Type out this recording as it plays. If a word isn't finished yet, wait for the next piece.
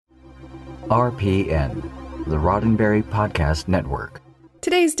RPN, the Roddenberry Podcast Network.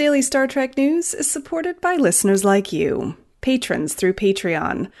 Today's Daily Star Trek news is supported by listeners like you, patrons through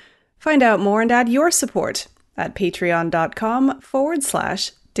Patreon. Find out more and add your support at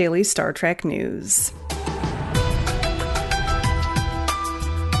patreon.com/Daily Star Trek News.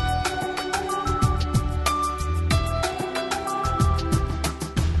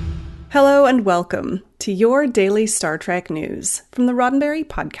 Hello and welcome to your Daily Star Trek News from the Roddenberry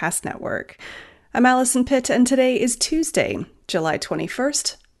Podcast Network. I'm Allison Pitt, and today is Tuesday, July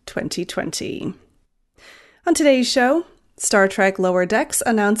 21st, 2020. On today's show, Star Trek Lower Decks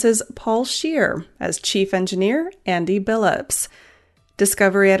announces Paul Scheer as Chief Engineer Andy Billups.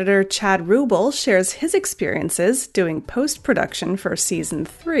 Discovery editor Chad Rubel shares his experiences doing post-production for Season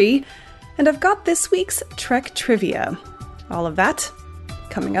 3, and I've got this week's Trek trivia. All of that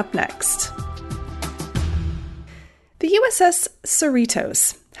coming up next. The USS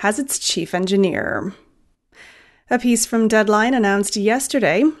Cerritos has its chief engineer. A piece from Deadline announced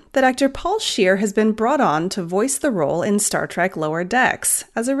yesterday that actor Paul Scheer has been brought on to voice the role in Star Trek Lower Decks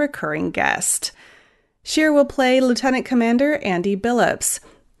as a recurring guest. Scheer will play Lieutenant Commander Andy Billups.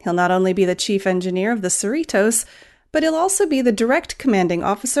 He'll not only be the chief engineer of the Cerritos, but he'll also be the direct commanding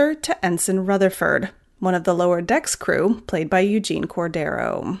officer to Ensign Rutherford, one of the Lower Decks crew, played by Eugene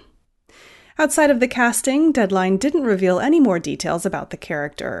Cordero. Outside of the casting, Deadline didn't reveal any more details about the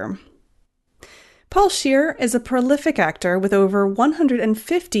character. Paul Scheer is a prolific actor with over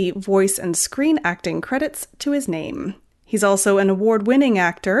 150 voice and screen acting credits to his name. He's also an award-winning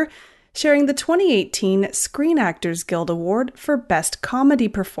actor, sharing the 2018 Screen Actors Guild Award for Best Comedy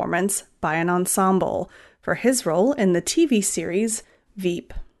Performance by an Ensemble for his role in the TV series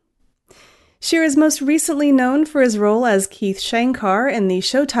Veep. Scheer is most recently known for his role as Keith Shankar in the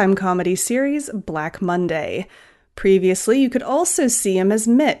Showtime comedy series Black Monday. Previously, you could also see him as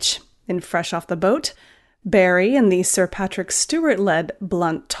Mitch in Fresh Off the Boat, Barry in the Sir Patrick Stewart-led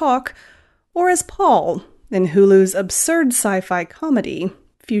Blunt Talk, or as Paul in Hulu's absurd sci-fi comedy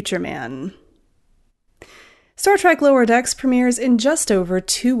Future Man. Star Trek Lower Decks premieres in just over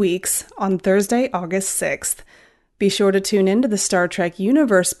 2 weeks on Thursday, August 6th. Be sure to tune in to the Star Trek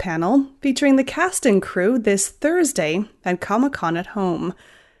Universe panel featuring the cast and crew this Thursday at Comic-Con at Home.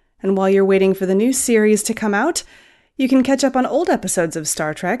 And while you're waiting for the new series to come out, you can catch up on old episodes of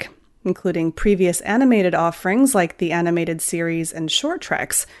Star Trek, including previous animated offerings like the animated series and short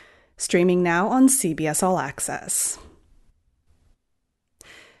treks, streaming now on CBS All Access.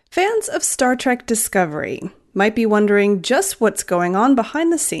 Fans of Star Trek Discovery might be wondering just what's going on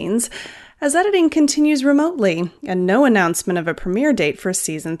behind the scenes as editing continues remotely and no announcement of a premiere date for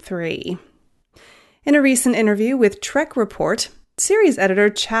Season 3. In a recent interview with Trek Report, series editor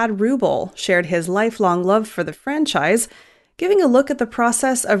Chad Rubel shared his lifelong love for the franchise, giving a look at the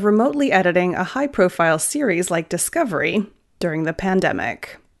process of remotely editing a high-profile series like Discovery during the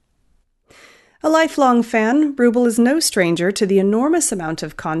pandemic. A lifelong fan, Rubel is no stranger to the enormous amount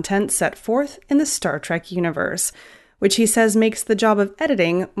of content set forth in the Star Trek universe, which he says makes the job of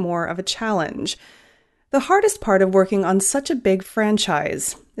editing more of a challenge. The hardest part of working on such a big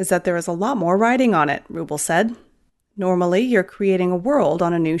franchise is that there is a lot more riding on it, Rubel said. Normally, you're creating a world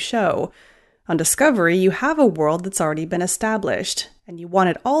on a new show. On Discovery, you have a world that's already been established, and you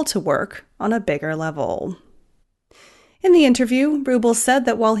want it all to work on a bigger level. In the interview, Rubel said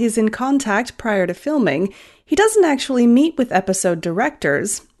that while he's in contact prior to filming, he doesn't actually meet with episode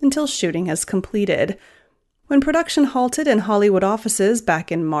directors until shooting has completed. When production halted in Hollywood offices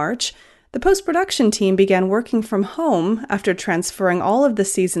back in March, the post-production team began working from home after transferring all of the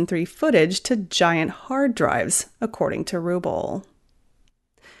Season 3 footage to giant hard drives, according to Rubel.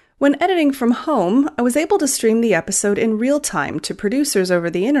 When editing from home, I was able to stream the episode in real time to producers over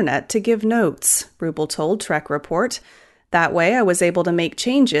the internet to give notes, Rubel told Trek Report. That way, I was able to make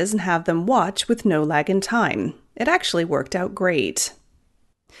changes and have them watch with no lag in time. It actually worked out great.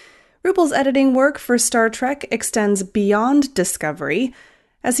 Rubel's editing work for Star Trek extends beyond Discovery,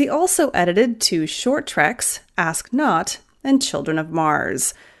 as he also edited 2 short treks, Ask Not and Children of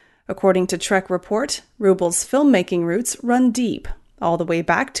Mars. According to Trek Report, Rubel's filmmaking roots run deep, all the way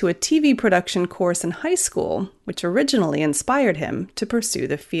back to a TV production course in high school, which originally inspired him to pursue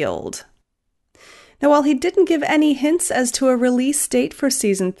the field. Now, while he didn't give any hints as to a release date for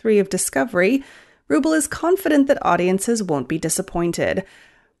Season 3 of Discovery, Rubel is confident that audiences won't be disappointed.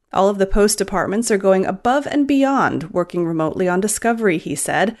 All of the post departments are going above and beyond working remotely on Discovery, he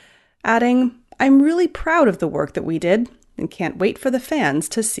said, adding, "I'm really proud of the work that we did and can't wait for the fans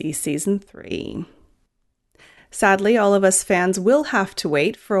to see Season 3. Sadly, all of us fans will have to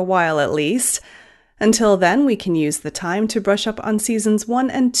wait for a while at least. Until then, we can use the time to brush up on seasons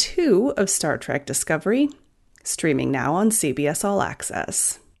 1 and 2 of Star Trek Discovery, streaming now on CBS All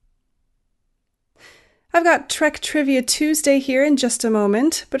Access. I've got Trek Trivia Tuesday here in just a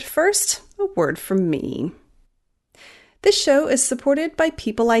moment, but first, a word from me. This show is supported by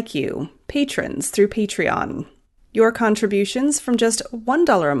people like you, patrons through Patreon. Your contributions from just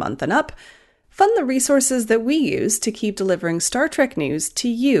 $1 a month and up fund the resources that we use to keep delivering Star Trek news to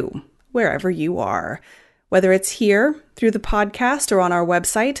you, wherever you are. Whether it's here, through the podcast or on our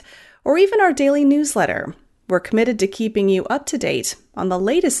website, or even our daily newsletter, we're committed to keeping you up to date on the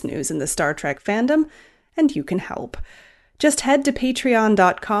latest news in the Star Trek fandom, and you can help. Just head to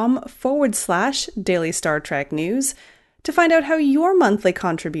patreon.com/Daily Star Trek News to find out how your monthly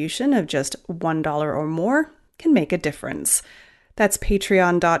contribution of just $1 or more can make a difference. That's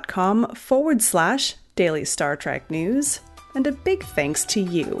patreon.com/Daily Star Trek News, and a big thanks to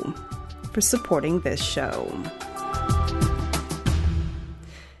you for supporting this show.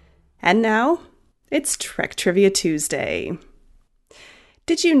 And now, it's Trek Trivia Tuesday.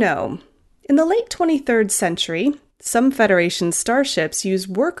 Did you know, in the late 23rd century, some Federation starships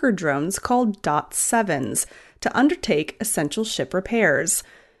used worker drones called DOT-7s to undertake essential ship repairs.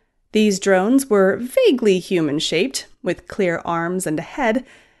 These drones were vaguely human-shaped, with clear arms and a head,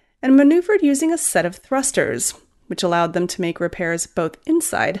 and maneuvered using a set of thrusters, which allowed them to make repairs both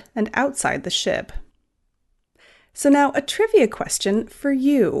inside and outside the ship. So now a trivia question for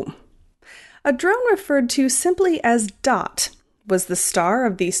you. A drone referred to simply as Dot was the star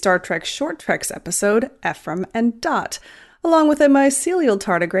of the Star Trek Short Treks episode Ephraim and Dot, along with a mycelial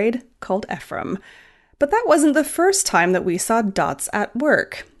tardigrade called Ephraim. But that wasn't the first time that we saw Dots at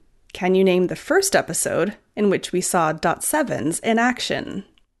work. Can you name the first episode in which we saw DOT-7s in action?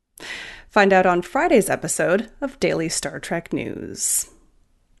 Find out on Friday's episode of Daily Star Trek News.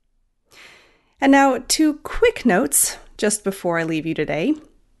 And now, 2 quick notes just before I leave you today.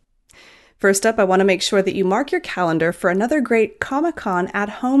 First up, I want to make sure that you mark your calendar for another great Comic-Con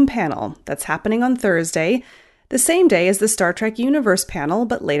at-home panel that's happening on Thursday, the same day as the Star Trek Universe panel,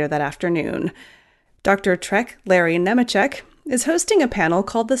 but later that afternoon. Dr. Trek Larry Nemecek is hosting a panel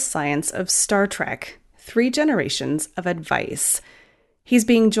called The Science of Star Trek, 3 Generations of Advice. He's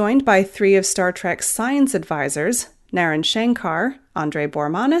being joined by 3 of Star Trek's science advisors, Naren Shankar, Andre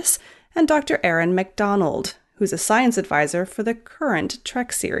Bormanis, and Dr. Aaron MacDonald, who's a science advisor for the current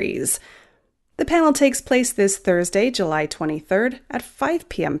Trek series. The panel takes place this Thursday, July 23rd at 5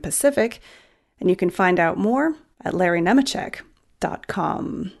 p.m. Pacific, and you can find out more at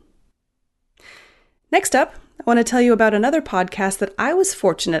LarryNemecek.com. Next up, I want to tell you about another podcast that I was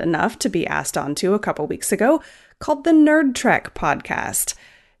fortunate enough to be asked onto a couple weeks ago called the Nerd Trek Podcast.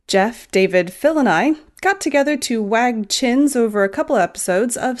 Jeff, David, Phil, and I got together to wag chins over a couple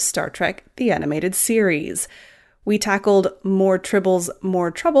episodes of Star Trek The Animated Series. We tackled More Tribbles, More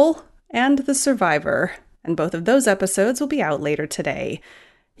Trouble and The Survivor, and both of those episodes will be out later today.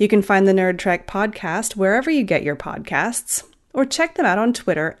 You can find the Nerd Trek Podcast wherever you get your podcasts, or check them out on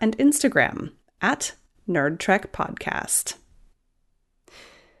Twitter and Instagram at Nerd Trek Podcast.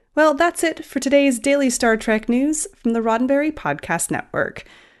 Well, that's it for today's Daily Star Trek News from the Roddenberry Podcast Network.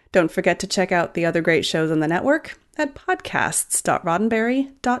 Don't forget to check out the other great shows on the network at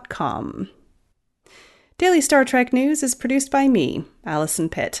podcasts.roddenberry.com. Daily Star Trek News is produced by me, Allison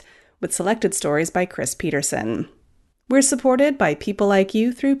Pitt, with selected stories by Chris Peterson. We're supported by people like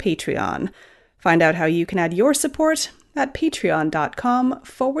you through Patreon. Find out how you can add your support at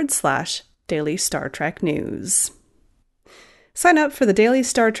patreon.com/Daily Star Trek News. Sign up for the Daily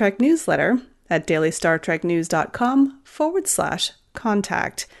Star Trek newsletter at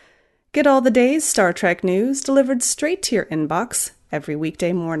dailystartreknews.com/contact. Get all the day's Star Trek news delivered straight to your inbox every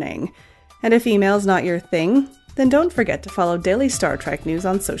weekday morning. And if email's not your thing, then don't forget to follow Daily Star Trek News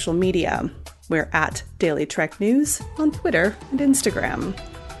on social media. We're at Daily Trek News on Twitter and Instagram.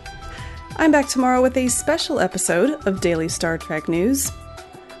 I'm back tomorrow with a special episode of Daily Star Trek News.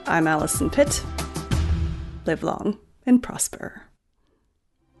 I'm Allison Pitt. Live long and prosper.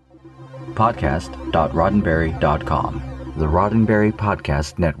 Podcast.roddenberry.com, the Roddenberry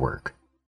Podcast Network.